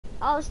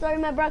I'll start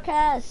my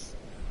broadcast.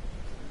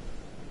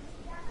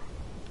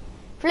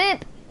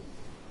 Flip.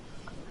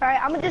 All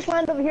right, I'm gonna just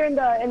land over here in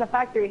the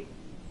factory.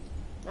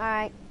 All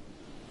right.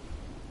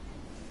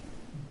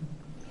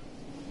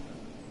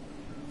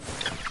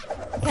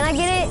 Can I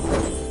get it?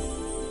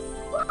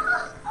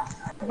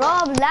 Bro,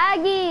 I'm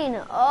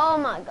lagging. Oh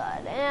my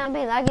god, damn, I've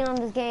been lagging on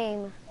this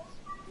game.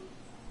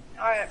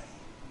 All right.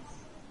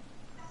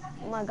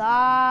 Oh my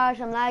gosh,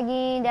 I'm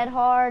lagging that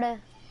hard. Damn.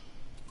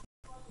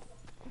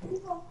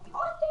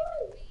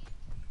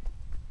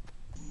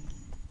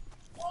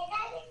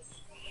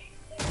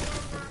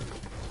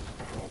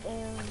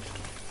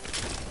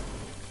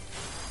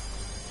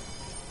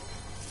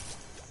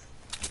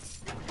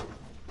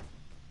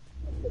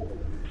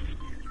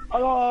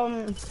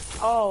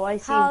 Oh, I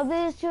see. How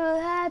this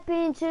could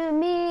happen to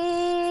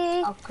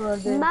me? How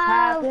could this My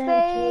happen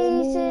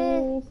face to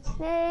is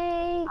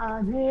fake.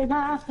 I did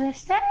not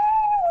mistake.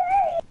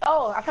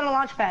 Oh, I found a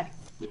launch pad.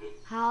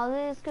 How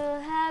this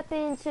could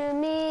happen to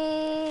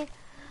me?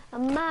 A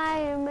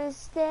minor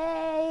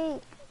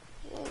mistake.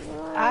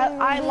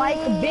 I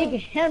like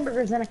big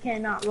hamburgers and I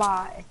cannot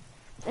lie.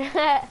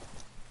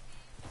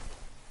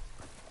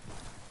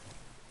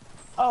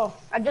 Oh,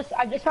 I just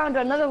found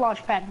another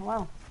launch pad.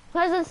 Wow.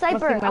 Where's the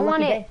sniper? I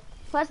want it.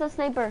 Where's the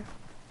sniper?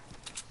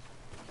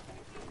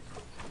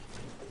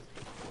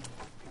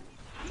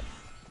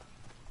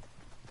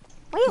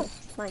 Wait,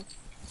 mine.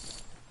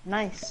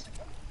 Nice.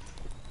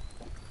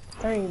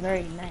 Very,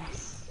 very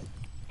nice.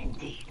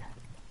 Indeed.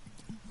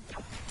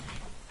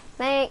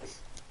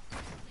 Thanks.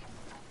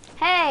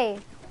 Hey.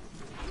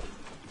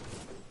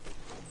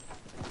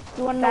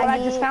 You wanna know what I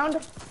just found?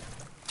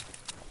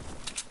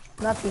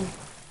 Nothing.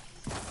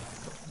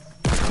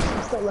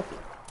 I'm still looking.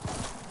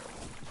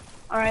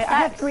 Alright, I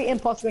have 3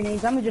 impulse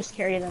grenades. I'm gonna just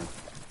carry them.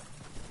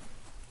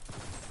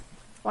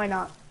 Why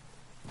not?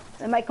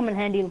 It might come in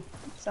handy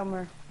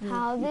somewhere.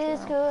 How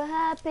this could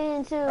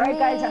happen to me? Alright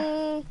guys,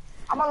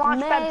 I'm gonna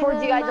launch pad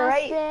towards you guys,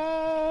 alright?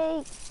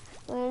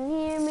 When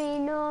hear me,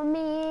 know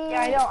me.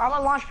 Yeah, I know. I'm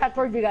gonna launch pad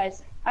towards you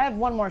guys. I have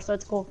one more, so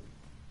it's cool.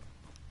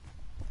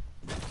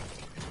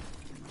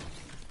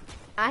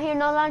 I hear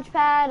no launch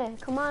pad.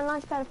 Come on,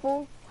 launch pad,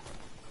 fool.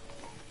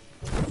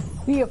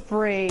 Be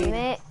afraid. Damn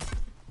it.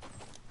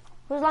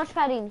 Who's launch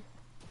padding?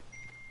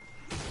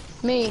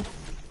 Me.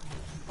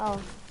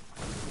 Oh.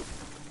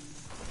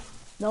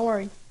 Don't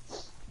worry.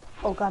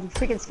 Oh god, you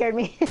freaking scared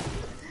me.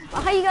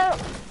 Oh, how you go?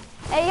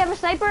 Hey, you have a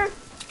sniper?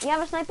 You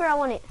have a sniper? I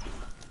want it.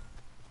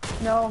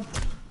 No.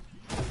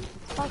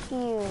 Fuck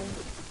you.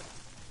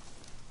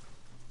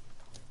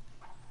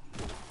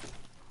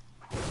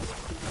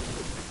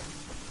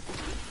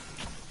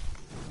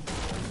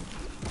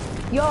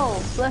 Yo,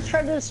 let's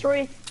try to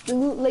destroy the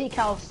Loot Lake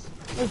house.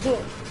 Let's do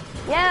it.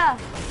 Yeah.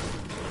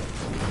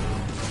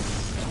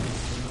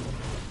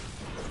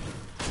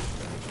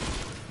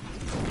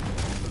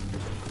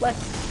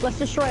 Let's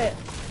destroy it.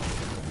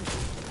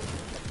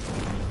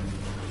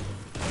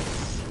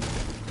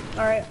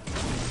 All right.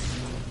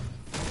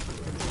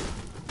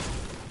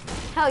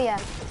 Hell yeah.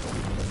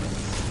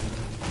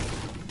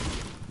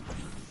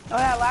 Oh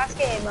yeah, last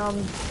game,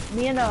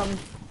 me and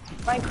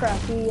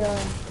Minecraft,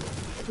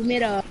 we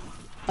made a.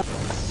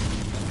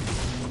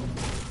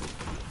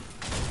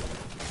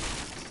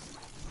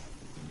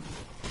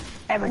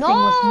 Everything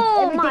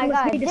no, my was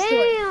god, destroyed.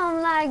 damn,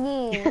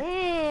 laggy,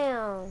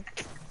 damn.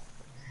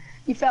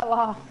 You fell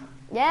off.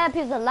 Yeah,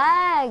 because of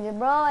lag,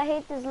 bro. I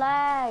hate this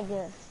lag.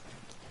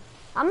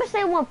 I'm gonna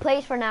stay in one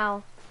place for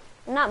now,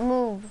 and not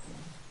move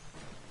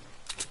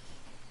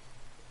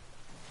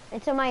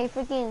until my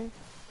freaking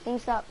thing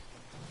stops.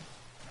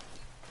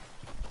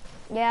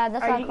 Yeah,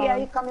 that's what I call it. Are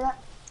you coming up?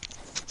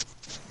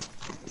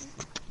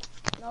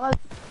 No,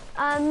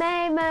 I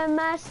made my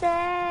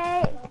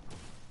mistake.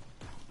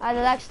 Alright,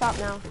 the lag stopped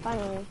now,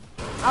 finally.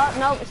 Oh,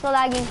 no, it's still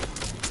lagging.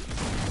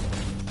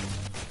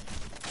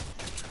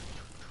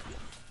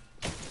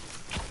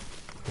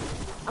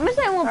 I'm gonna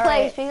stay in one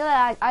place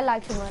because I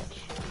lag too much.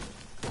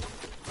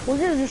 We're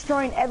just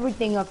destroying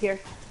everything up here.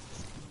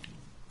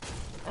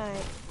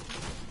 Alright.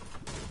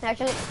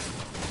 Actually,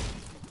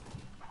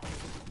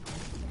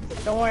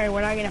 don't worry,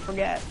 we're not gonna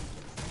forget.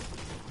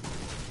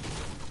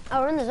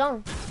 oh, we're in the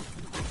zone.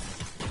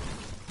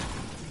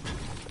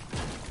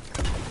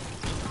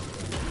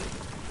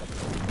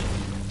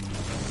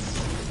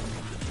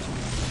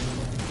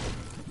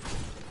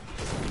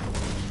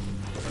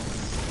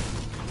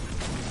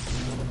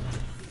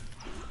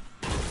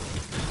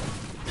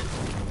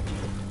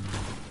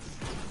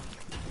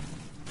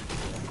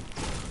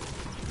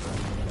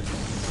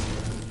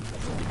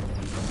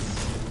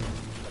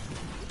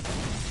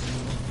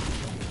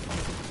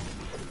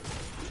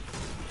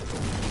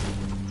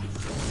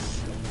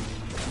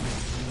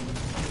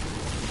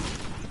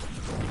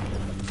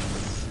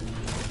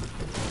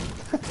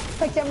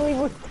 I can't believe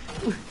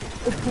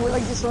we're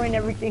like destroying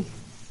everything.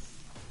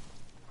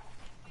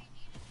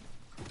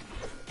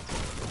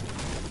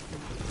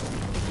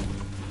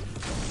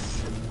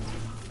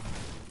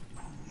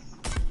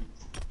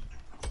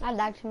 I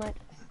lag too much.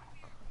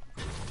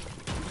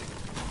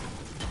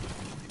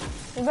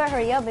 You better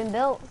hurry up and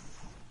build.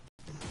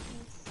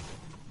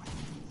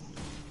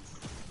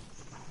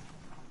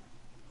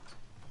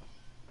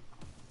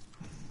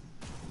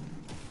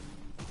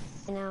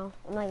 Now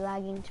I'm like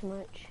lagging too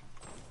much.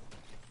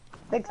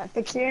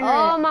 Fix your internet.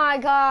 Oh my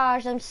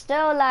gosh, I'm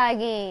still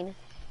lagging.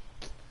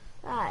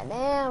 God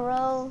damn,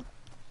 bro.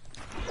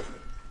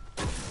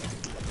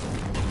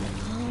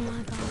 Oh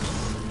my gosh,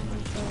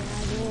 I'm still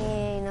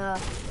lagging.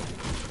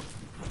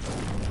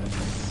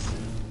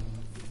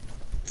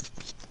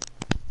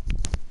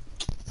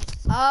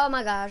 Oh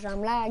my gosh,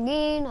 I'm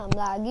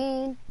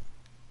lagging.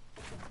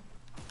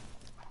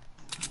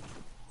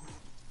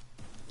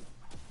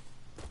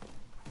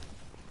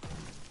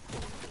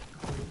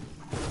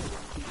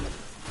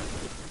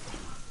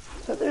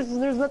 So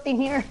there's nothing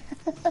here.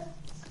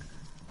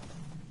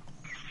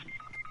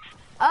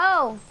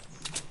 Oh.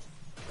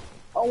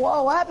 Oh,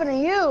 whoa, what happened to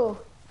you?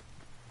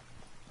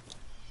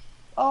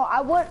 Oh,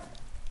 I want...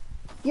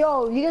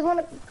 Yo, you guys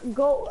want to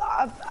go?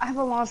 I have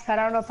a launch pad.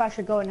 I don't know if I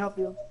should go and help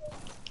you.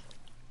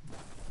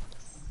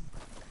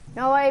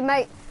 No worry,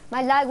 my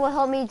lag will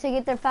help me to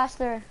get there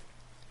faster.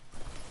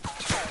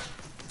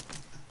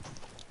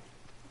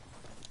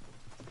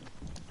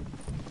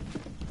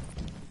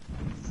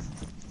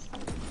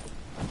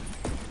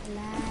 The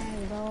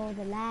lag, bro,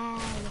 the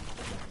lag.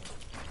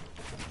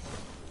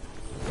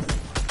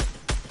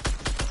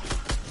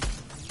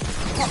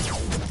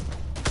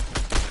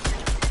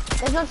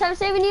 There's no time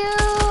saving you!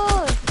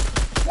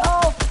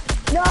 No!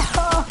 No!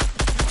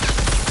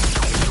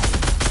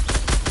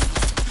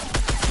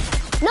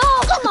 No,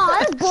 come on,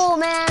 that's bull,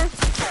 man.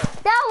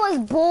 That was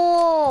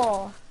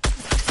bull.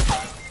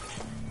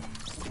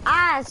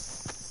 I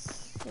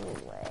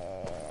swear.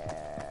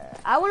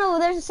 I went over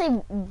there to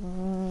say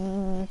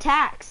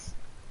tax.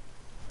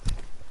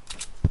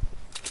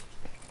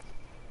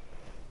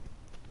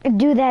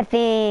 Do that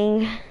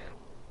thing.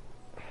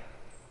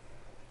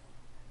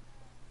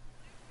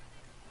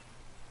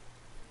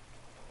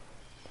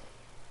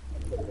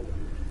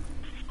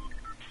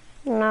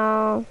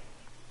 No.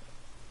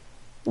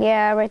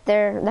 Yeah, right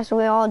there. That's where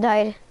we all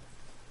died.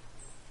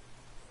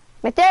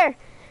 Right there.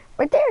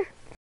 Right there.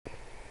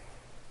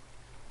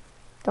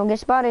 Don't get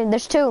spotted.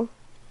 There's two.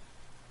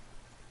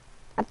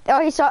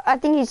 Oh, I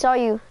think he saw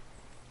you.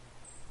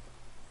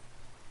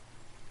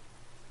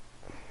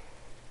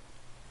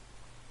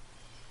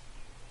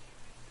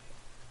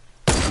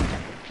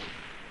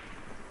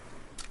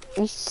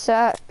 You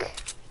suck.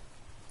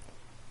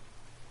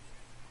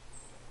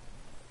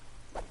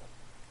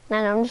 No,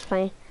 I'm just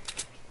playing.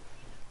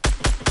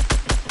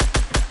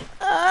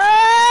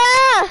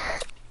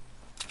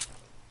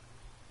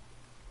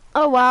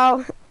 Oh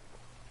wow.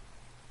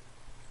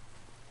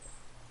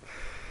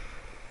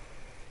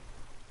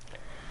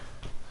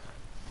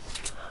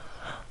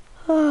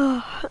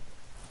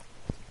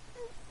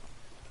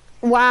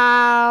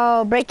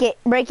 Wow, break it.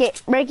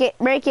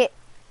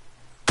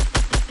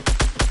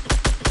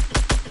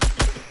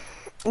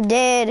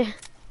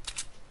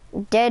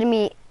 Dead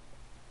meat.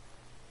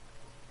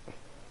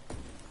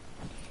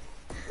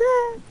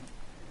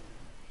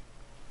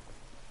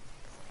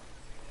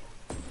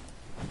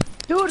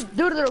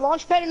 Dude, they're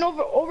launch padding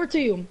over to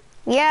you.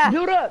 Yeah.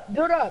 Build up.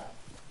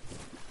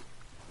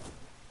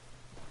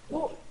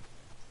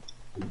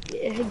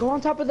 Go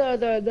on top of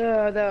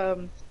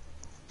the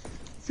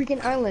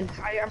freaking island.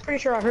 I'm pretty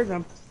sure I heard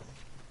them.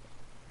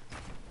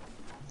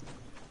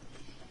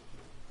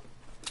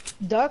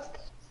 Duck.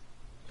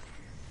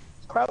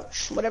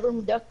 Crouch. Whatever.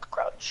 Duck.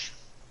 Crouch.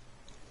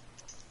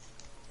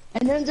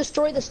 And then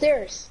destroy the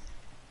stairs.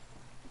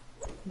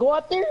 Go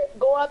up there,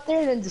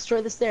 and then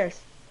destroy the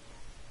stairs.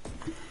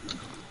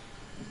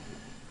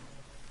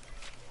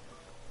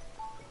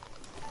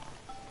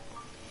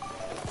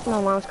 My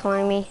mom's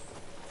calling me.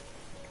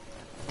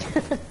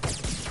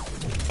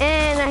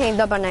 And I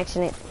hanged up on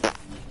accident.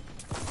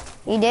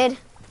 You did?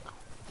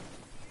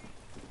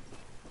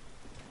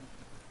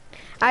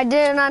 I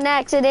did it on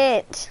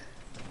accident.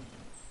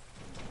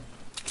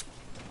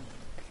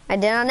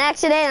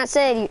 I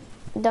said, you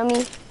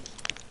dummy.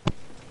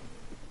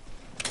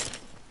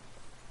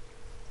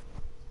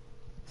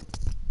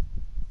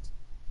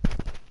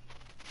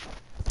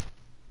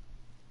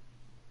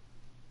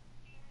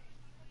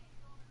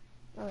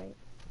 All right.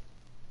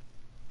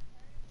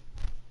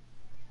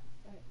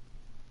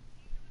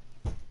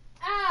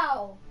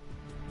 Ow!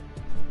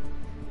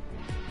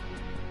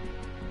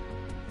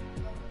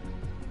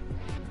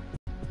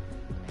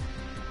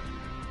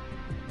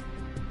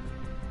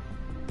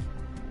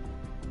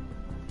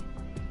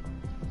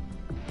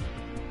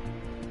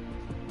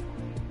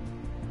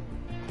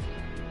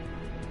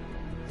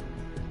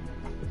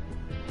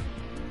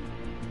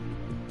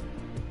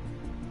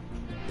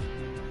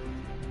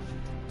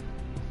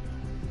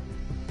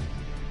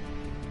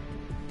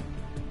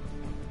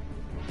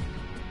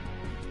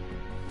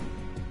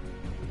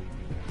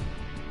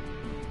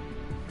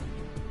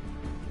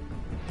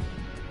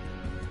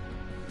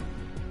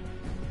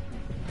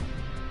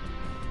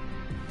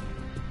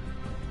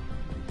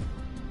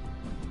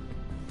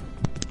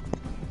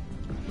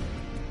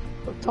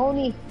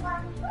 Tony.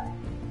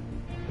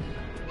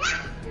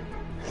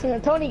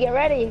 Tony, get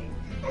ready.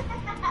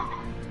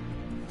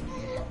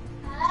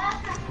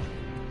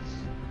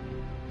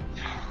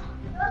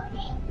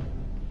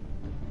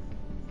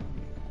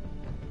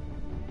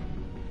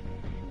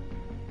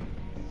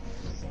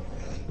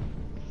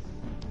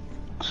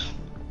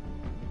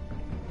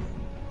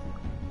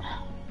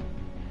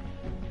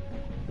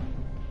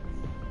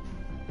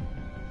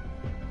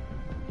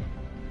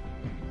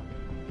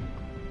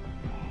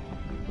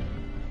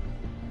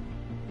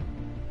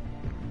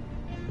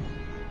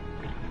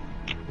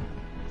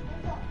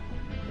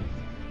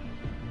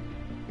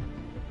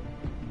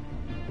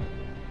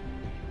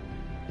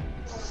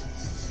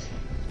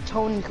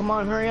 Tony, come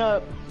on, hurry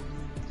up.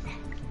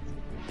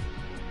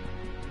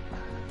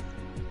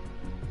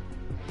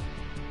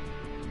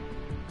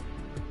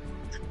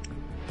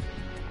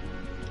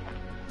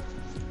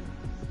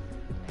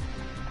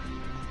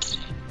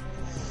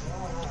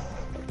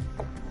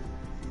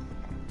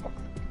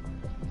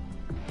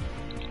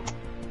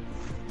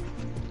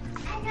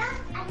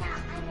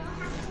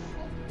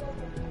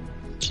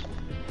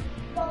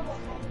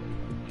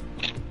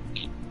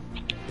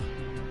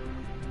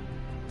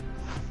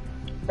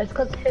 It's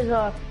cause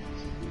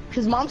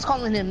his mom's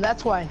calling him,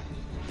 that's why.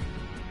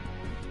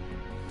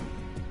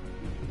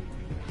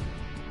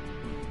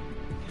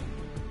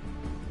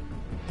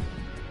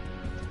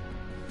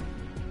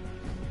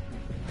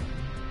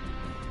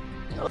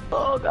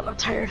 Oh god, I'm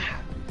tired.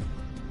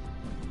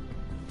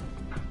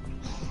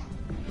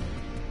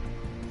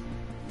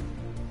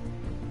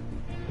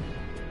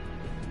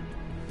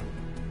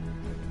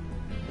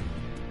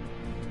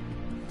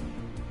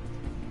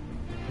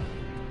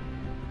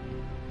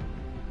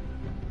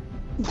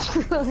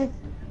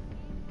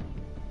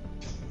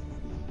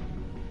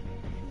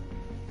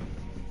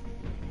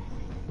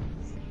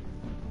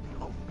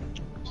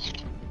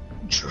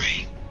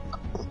 Drink.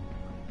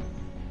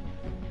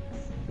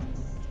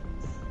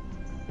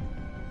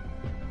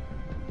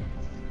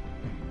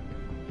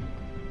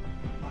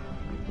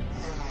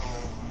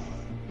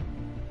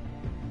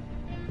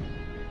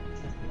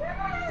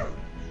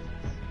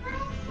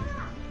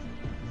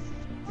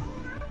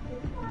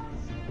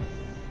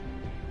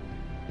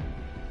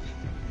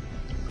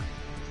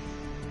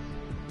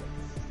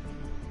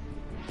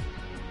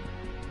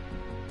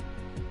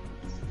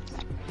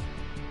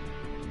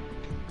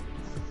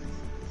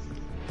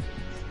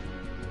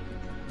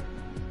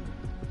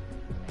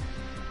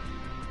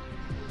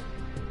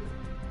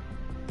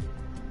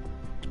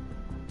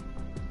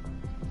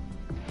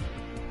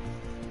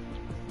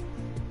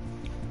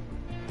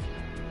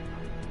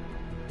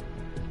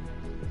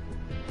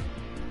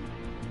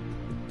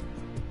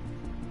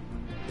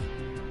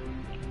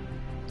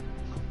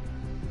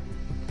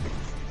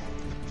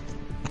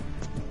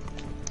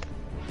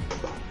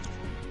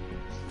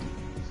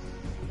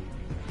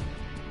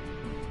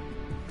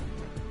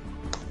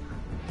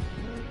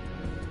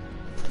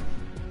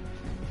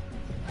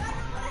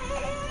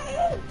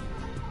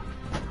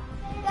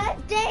 God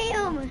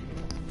damn!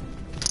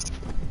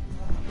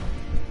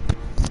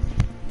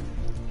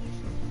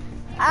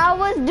 I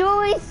was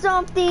doing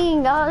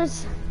something. I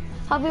was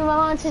helping my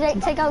mom today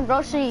take out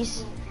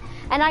groceries,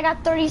 and I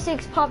got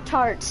 36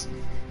 Pop-Tarts.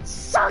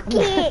 Suck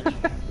it!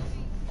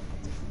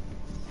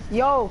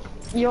 Yo,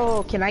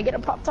 can I get a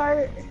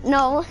Pop-Tart?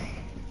 No.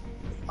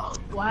 Oh,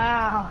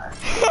 wow.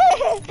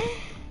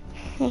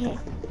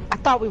 I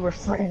thought we were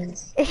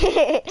friends.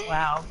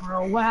 Wow,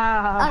 bro,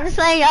 wow. I'm just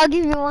saying, I'll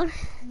give you one.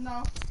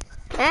 No.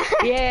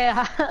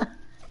 Yeah.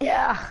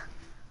 Yeah.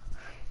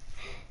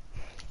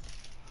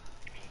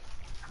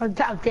 How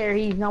dare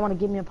he not want to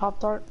give me a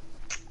Pop-Tart?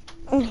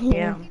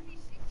 Yeah.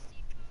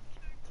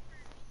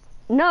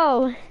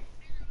 No.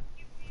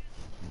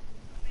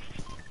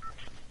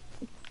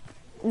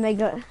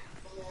 Mega.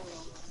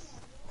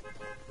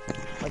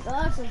 My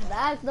gosh, it's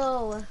back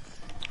though.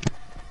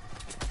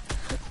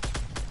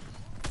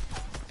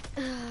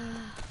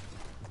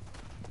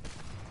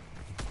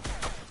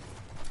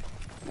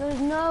 There's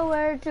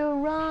nowhere to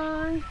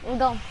run. We'll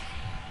go.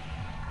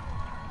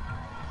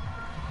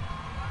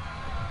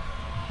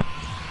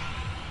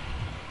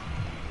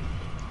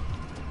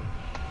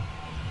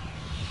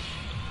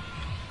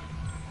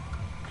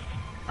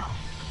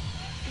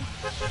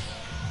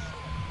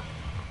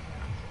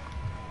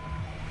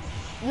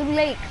 Blue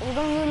Lake. We're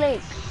going to Blue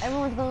Lake.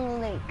 Everyone's going to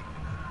Blue Lake.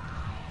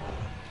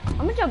 I'm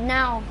gonna jump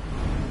now.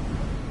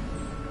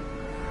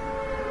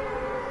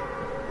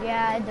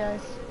 Yeah, it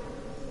does.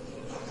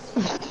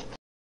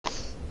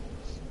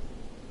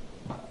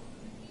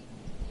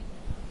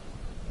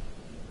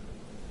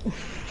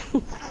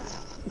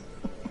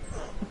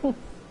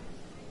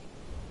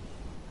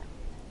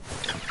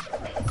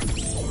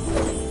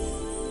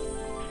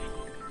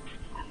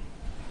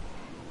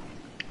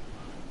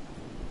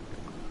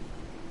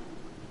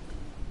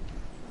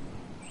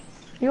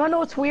 You wanna know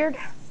what's weird?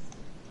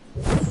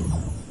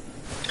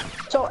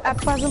 So at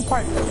Pleasant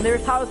Park,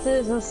 there's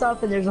houses and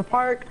stuff, and there's a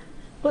park,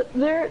 but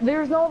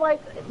there's no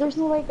like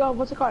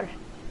what's it called?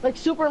 Like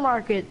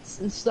supermarkets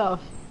and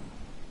stuff.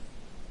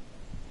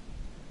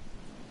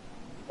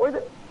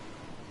 Or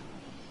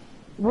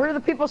where are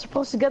the people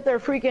supposed to get their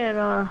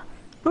freaking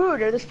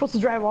food? Are they supposed to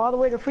drive all the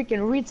way to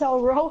freaking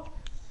Retail Row?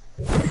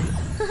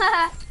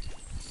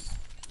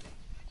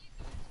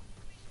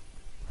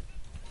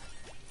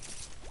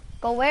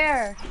 Go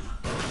where?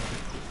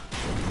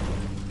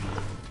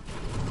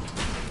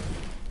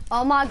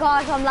 Oh my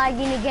gosh, I'm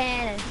lagging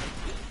again.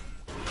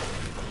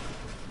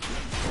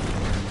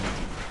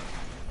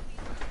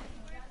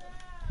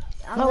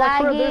 I'm No,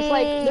 like,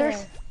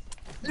 lagging.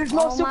 there's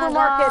no Oh my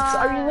supermarkets.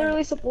 Are you God.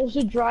 literally supposed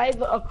to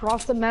drive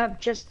across the map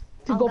just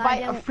to go buy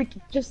a goddamn-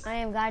 freaking just I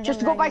am goddamn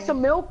to go buy lagging.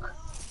 some milk?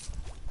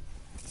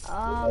 Oh,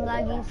 I'm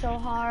lagging so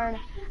hard.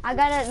 I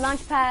got a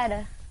launch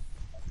pad.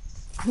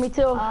 Me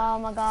too. Oh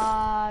my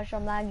gosh,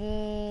 I'm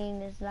lagging.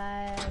 This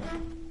lag.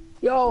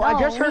 Yo, No, I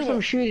just heard need some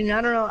it. shooting.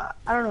 I don't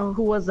know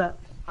who was that.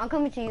 I'm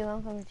coming to you.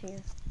 I'm coming to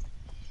you,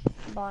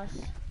 boss.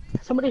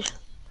 Somebody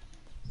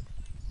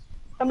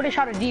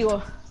shot a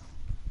Dio.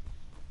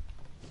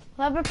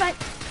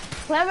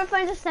 Whoever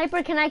finds a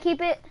sniper, can I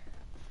keep it?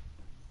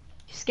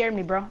 You scared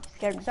me, bro. You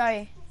scared me.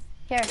 Sorry.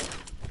 Here.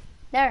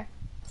 There.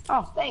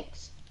 Oh,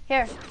 thanks.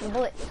 Here. The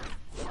bullet.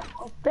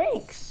 Oh,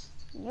 thanks.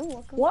 You're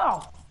welcome.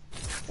 Wow.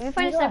 If you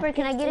find a Yeah. sniper,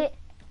 can I get it?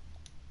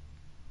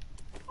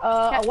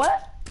 A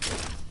what?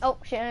 Oh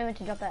shit! I meant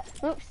to drop that.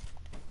 Oops.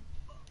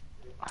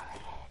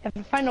 If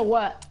I find a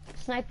what?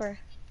 Sniper.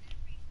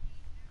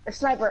 A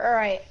sniper. All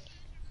right.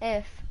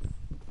 If.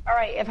 All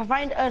right. If I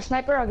find a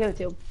sniper, I'll give it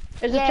to him.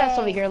 There's a chest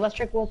Yay. over here. Let's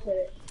check. We'll put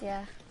it.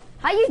 Yeah.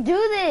 How you do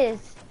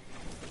this?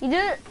 You do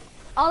it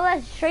all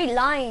that straight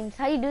lines.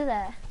 How you do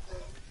that?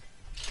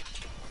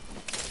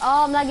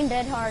 Oh, I'm lagging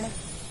dead hard.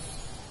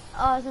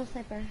 Oh, it's no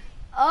sniper.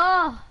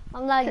 Oh,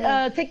 I'm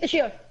lagging. Take the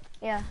shield.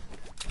 Yeah.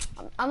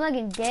 I'm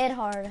lagging dead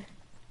hard.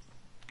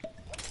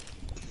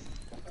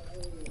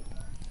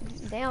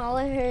 Damn, all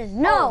I hear is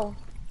no.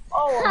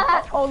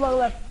 Oh,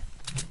 look.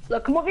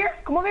 Look, come over here.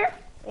 Come over here.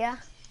 Yeah.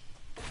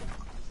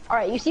 All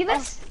right. You see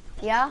this?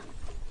 Yeah.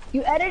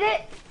 You edit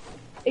it,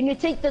 and you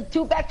take the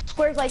 2 back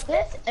squares like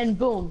this, and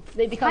boom,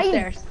 they become How you-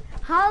 stairs.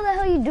 How the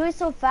hell you do it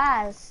so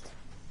fast?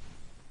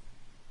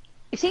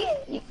 You see?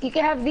 You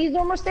can have these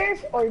normal stairs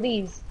or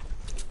these.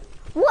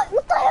 What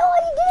the hell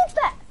are you doing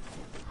that?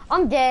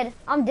 I'm dead.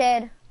 I'm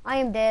dead. I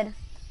am dead.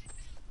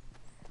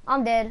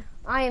 I'm dead.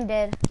 I am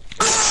dead.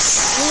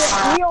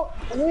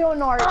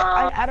 Leonard.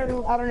 I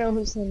don't know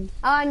who's him.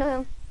 Oh, I know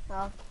him.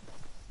 Oh.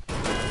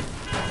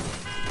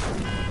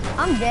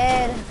 I'm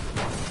dead.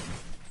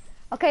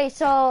 Okay,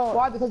 so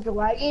Why? Because you're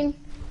lagging?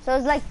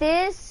 it's like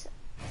this,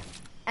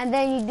 and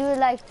then you do it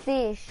like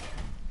this.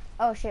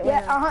 Oh shit! wait a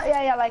Yeah. minute.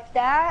 Yeah. Like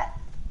that.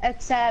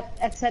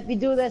 Except you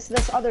do this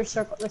other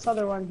circle, this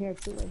other one here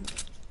too.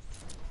 Right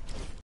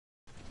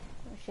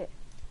here.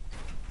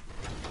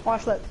 Oh shit!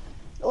 Watch.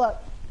 Look.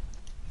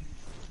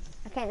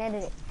 I can't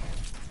edit it.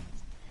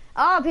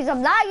 Oh, because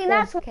I'm lagging.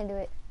 That's why I can't do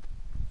it.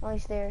 Only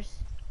stairs.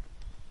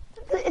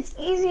 It's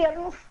easy. I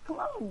don't know. Come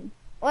on.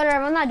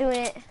 Whatever. I'm not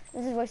doing it.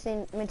 This is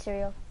wasting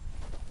material.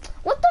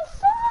 What the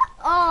fuck?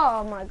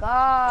 Oh my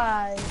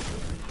god.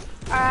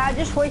 I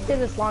just wasted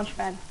this launch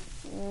pad.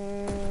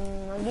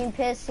 I'm getting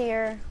pissed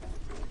here.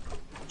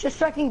 Just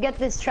so I can get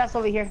this chest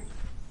over here.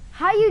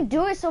 How you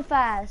do it so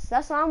fast?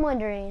 That's what I'm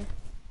wondering.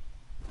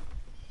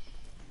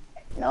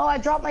 No, I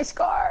dropped my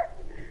scar.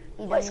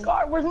 You My done-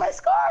 scar. Where's my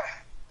scar?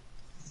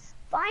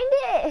 Find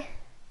it.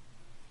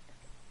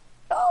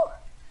 Oh.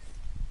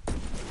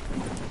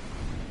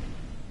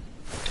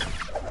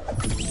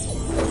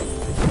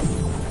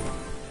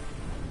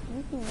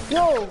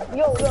 Yo,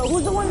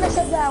 who's the one that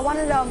said that I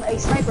wanted a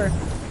sniper?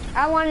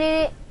 I wanted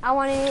it. I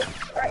wanted it.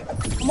 Alright,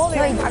 come over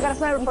here. Wait, I got a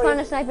sniper You for found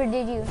you. a sniper,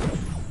 did you?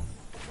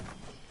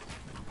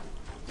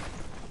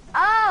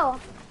 Oh!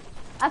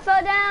 I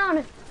fell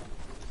down.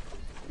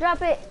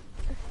 Drop it.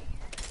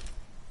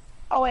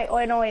 Oh wait.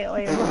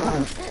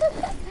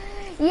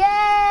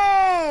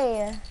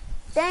 Yay!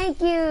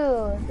 Thank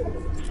you.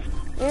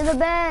 You're the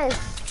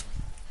best.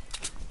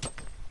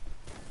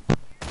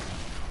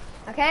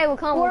 Okay, we'll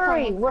come. Don't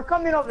worry, we're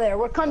coming over there.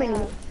 We're coming.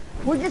 Yeah.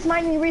 We're just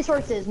mining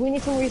resources. We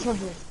need some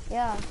resources.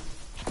 Yeah.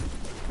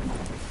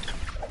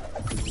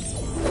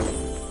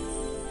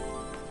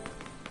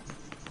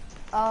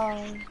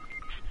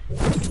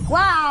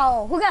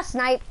 Wow. Who got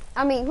sniped?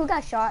 I mean, who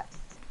got shot?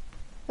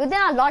 Good thing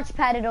I launch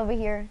padded over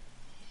here.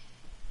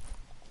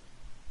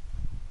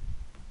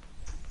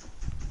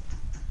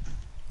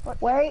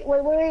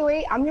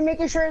 Wait. I'm just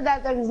making sure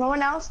that there's no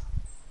one else.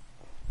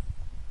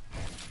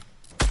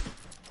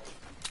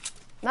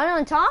 Not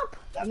on top?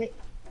 I mean,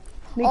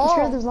 Oh.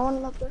 sure there's no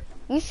one up there.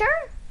 You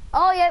sure?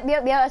 Oh, yep.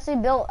 I see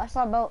Bill. I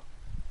saw a boat.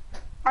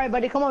 All right,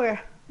 buddy, come over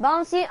here. But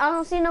I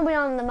don't see nobody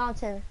on the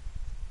mountain.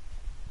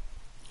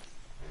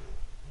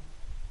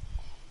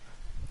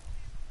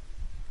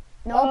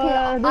 No, okay,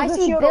 I There's a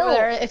see shield Bill. over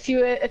there if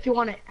you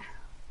want it.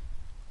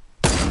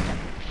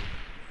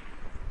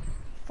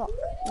 Fuck,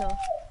 no.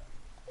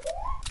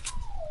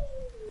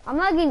 I'm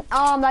lagging.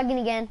 Oh, I'm lagging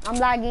again. I'm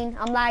lagging.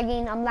 All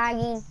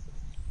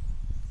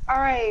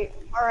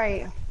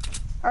right.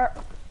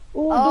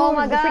 Ooh, Oh dude,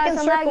 my the gosh, freaking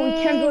I'm circle. We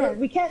can't build lagging. it.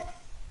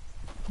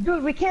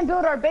 We can't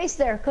build our base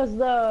there because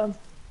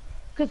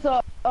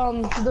Cause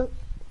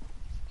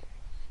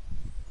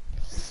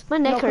My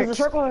neck cause the hurts.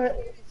 circle,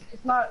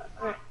 it's not.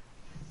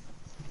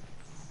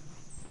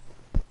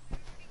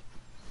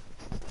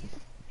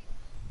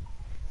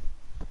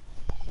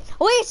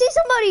 Oh, wait, I see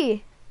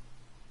somebody!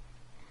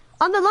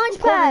 On the launch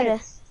pad!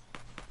 Coordinates.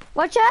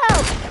 Watch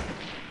out!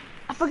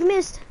 I fucking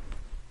missed.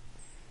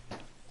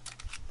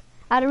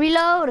 I had to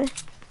reload.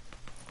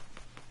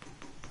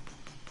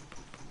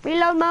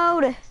 Reload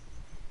mode.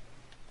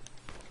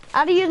 I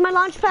had to use my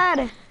launch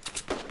pad.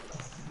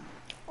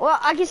 Well,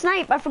 I can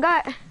snipe, I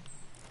forgot.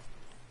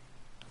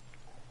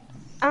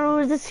 I don't know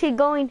where's this kid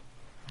going.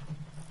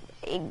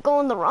 He's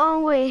going the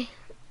wrong way.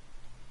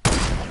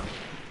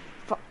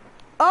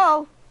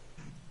 Oh!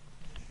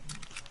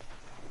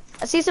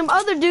 I see some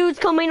other dudes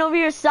coming over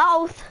here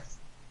south.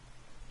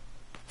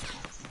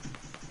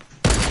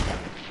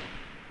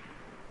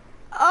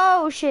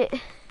 Oh shit.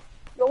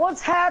 Yo,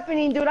 what's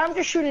happening, dude? I'm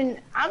shooting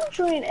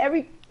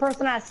every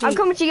person I see. I'm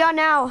coming to y'all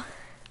now.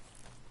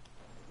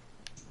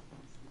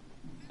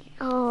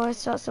 Oh, I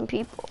saw some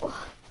people.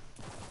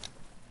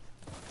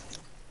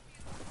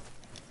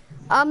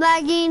 I'm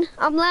lagging.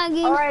 I'm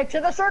lagging. All right,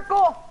 to the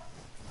circle.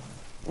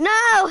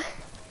 No!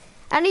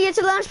 I need to get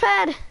to the launch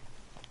pad.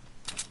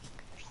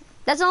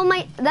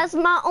 That's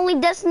my only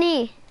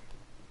destiny.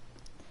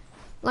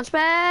 Launch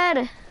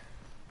pad.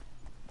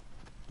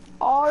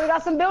 Oh, we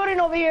got some building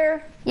over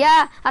here.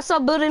 Yeah, I saw a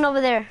building over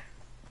there.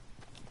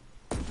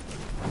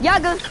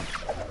 Yaga.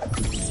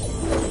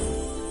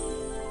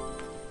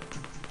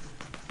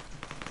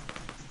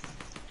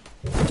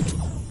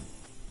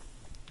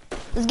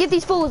 Let's get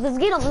these fools. Let's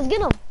get them. Let's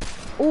get them.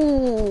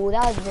 Ooh,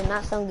 that did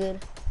not sound good.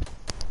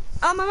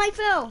 Oh, my mic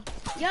fell.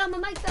 Yeah, my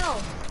mic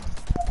fell.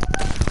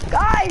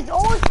 Guys,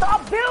 oh,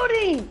 stop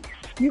building.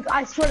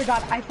 I swear to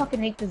God, I fucking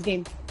hate this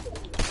game.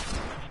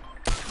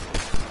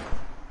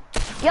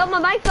 Yo, my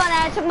mic fell and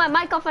I took my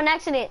mic off on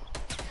accident.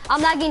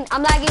 I'm lagging.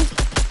 I'm lagging.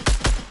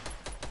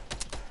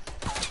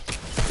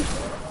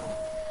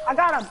 I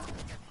got him.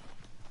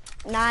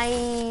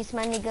 Nice,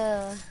 my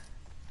nigga.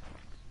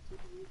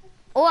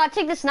 Oh, I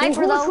take the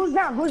sniper though. Who's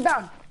down? Who's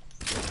down?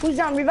 Who's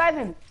down? Revive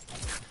him.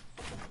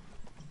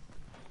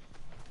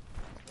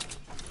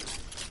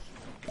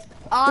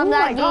 Oh, I'm my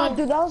lagging. God,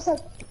 dude, that was like...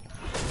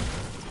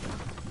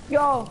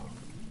 Yo,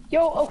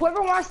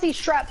 whoever wants these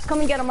straps, come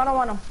and get them. I don't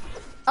want them.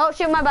 Oh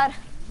shit, my bad.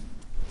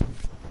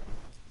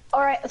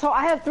 All right, so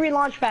I have 3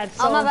 launch pads.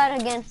 So... Oh, my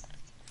bad again.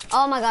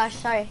 Oh my gosh,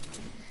 sorry.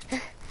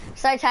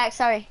 Sorry, Tax,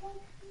 sorry.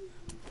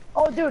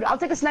 Oh, dude, I'll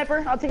take a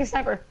sniper. I'll take a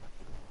sniper.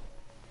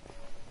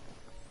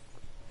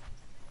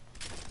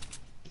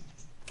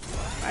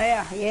 Oh,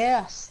 yeah,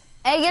 yes.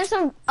 Hey, get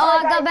some. Oh,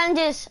 Alright, I got guys.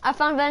 bandages. I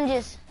found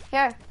bandages.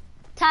 Here.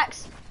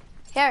 Tax.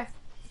 Here.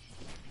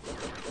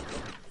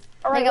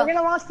 All right, There you we're go.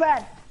 gonna launch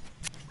pad.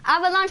 I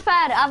have a launch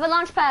pad. I have a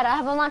launch pad. I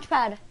have a launch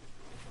pad.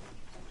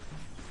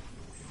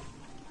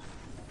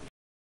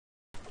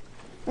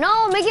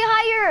 No, make it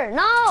higher.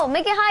 No,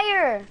 make it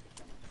higher.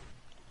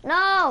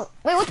 No.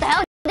 Wait, what the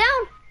hell?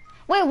 Down?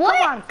 Wait,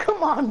 what?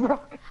 Come on, bro.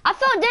 I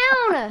fell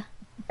down.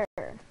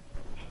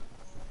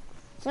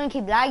 It's gonna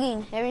keep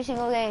lagging every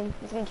single game.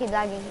 It's gonna keep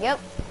lagging. Yep.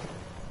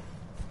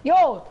 Yo,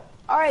 all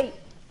right.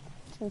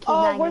 It's gonna keep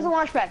lagging. Where's the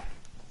launch pad?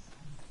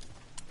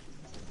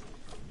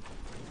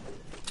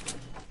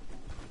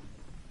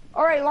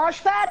 All right,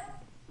 launch pad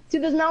to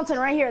this mountain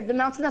right here. The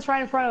mountain that's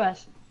right in front of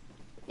us.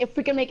 If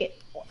we can make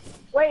it.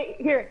 Wait,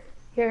 here.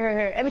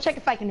 Let me check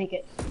if I can make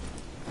it.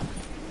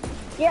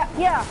 Yeah,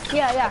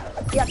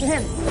 to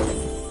him.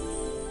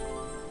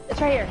 It's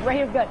right here. Right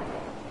here, good.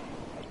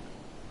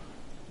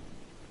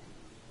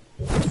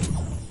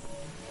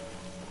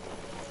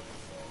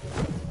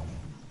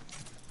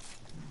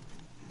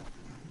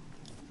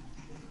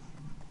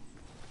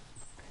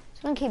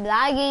 It's gonna keep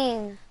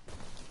lagging.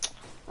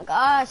 Oh my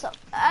gosh, stop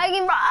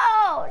lagging,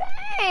 bro.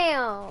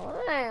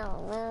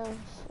 Damn, man. I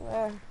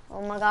swear.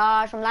 Oh my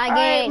gosh, I'm lagging.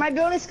 Alright, my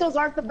building skills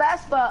aren't the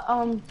best, but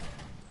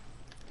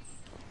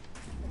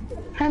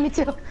me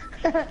too.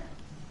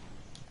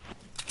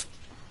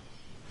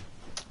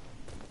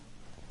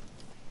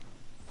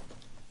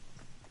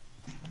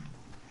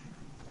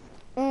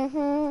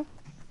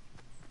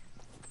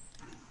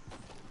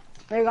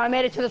 There you go, I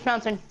made it to this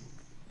mountain.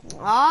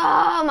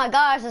 Oh my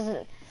gosh, this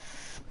is...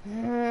 Wait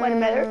a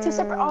minute, they're two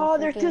separate. Oh,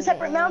 there's 2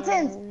 separate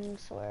mountains. I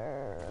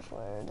swear,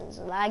 this is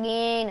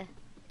lagging.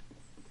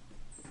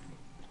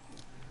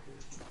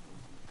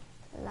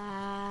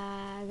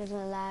 Lag, it's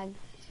gonna lag,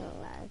 it's gonna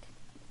lag.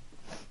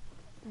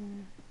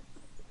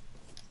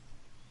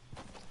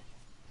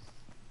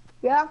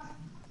 Yeah?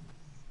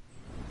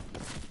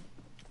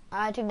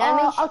 I took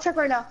damage. I'll check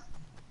right now.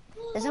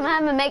 Does someone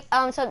have a make,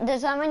 so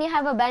does somebody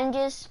have a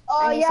bandages?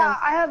 Oh I need yeah, some.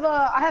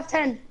 I have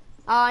 10.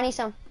 Oh, I need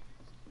some.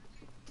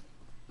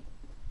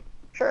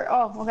 Sure,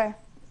 oh, okay.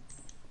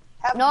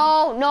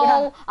 No,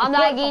 Yeah. I'm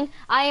lagging.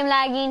 I am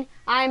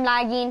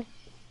lagging.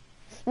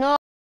 No.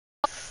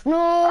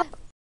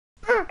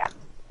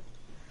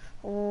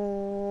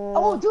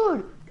 Oh,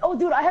 dude, Oh,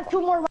 dude, I have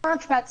 2 more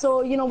launch pads,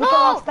 so you know we can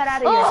launch pad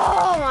out of here.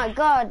 Oh my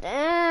god,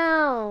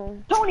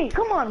 damn. Tony,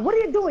 come on, what are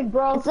you doing,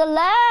 bro? It's a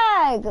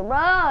lag, bro.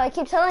 I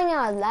keep telling you,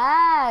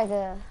 lag.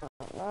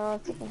 Bro,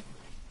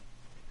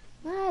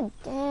 god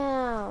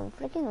damn,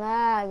 freaking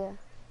lag.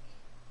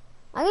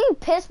 I'm getting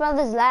pissed by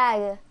this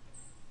lag.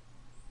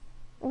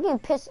 I'm getting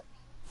pissed.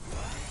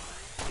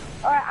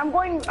 All right, I'm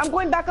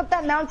going back up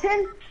that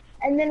mountain,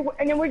 and then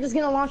we're just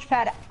gonna launch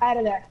pad out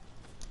of there.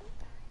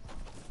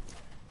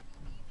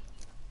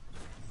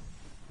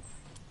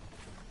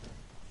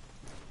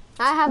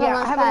 I have a launch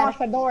I have pad. a launch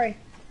pad. Don't worry.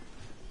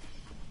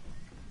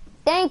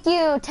 Thank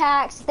you,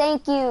 Tax.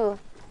 Thank you.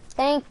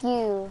 Thank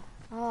you.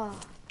 Oh,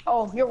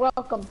 Oh, you're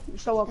welcome. You're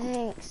so welcome.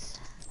 thanks.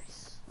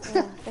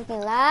 Oh,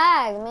 freaking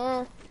lag,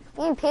 man. I'm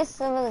getting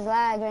pissed over this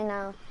lag right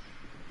now.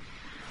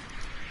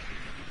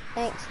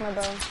 Thanks, my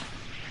bro.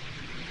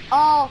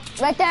 Oh,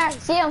 right there.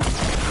 See him?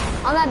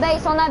 On that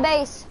base, on that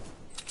base.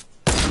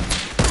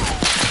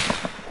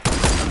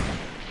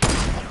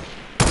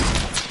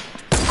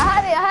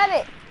 I have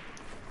it.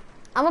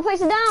 I'm gonna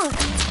place it down.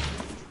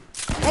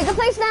 Make the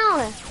place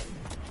down.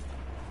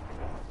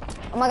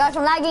 Oh my gosh,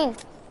 I'm lagging.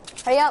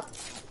 Hurry up.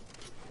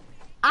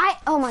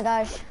 Oh my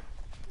gosh.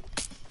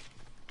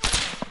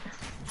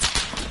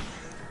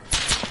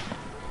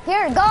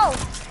 Here, go.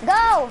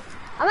 Go.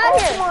 I'm out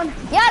here. Come on.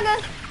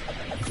 Yaga.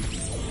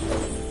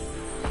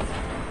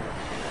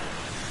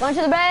 Going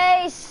to the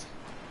base.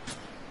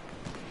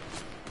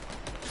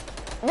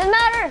 Doesn't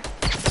matter.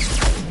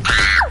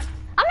 Ow!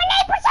 I'm at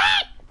 8%.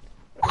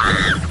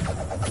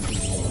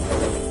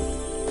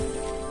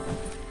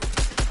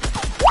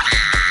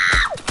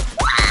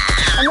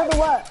 Another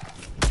what?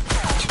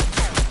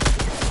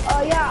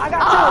 Oh yeah, I got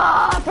 2.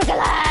 Oh, freaking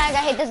lag. I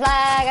hate this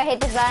lag. I hate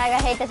this lag.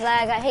 I hate this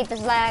lag. I hate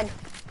this lag.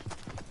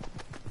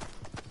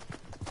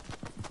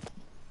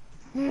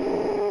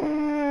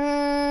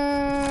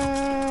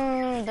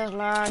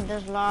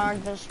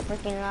 This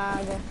freaking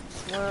lag. I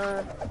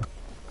swear.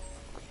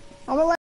 I'm gonna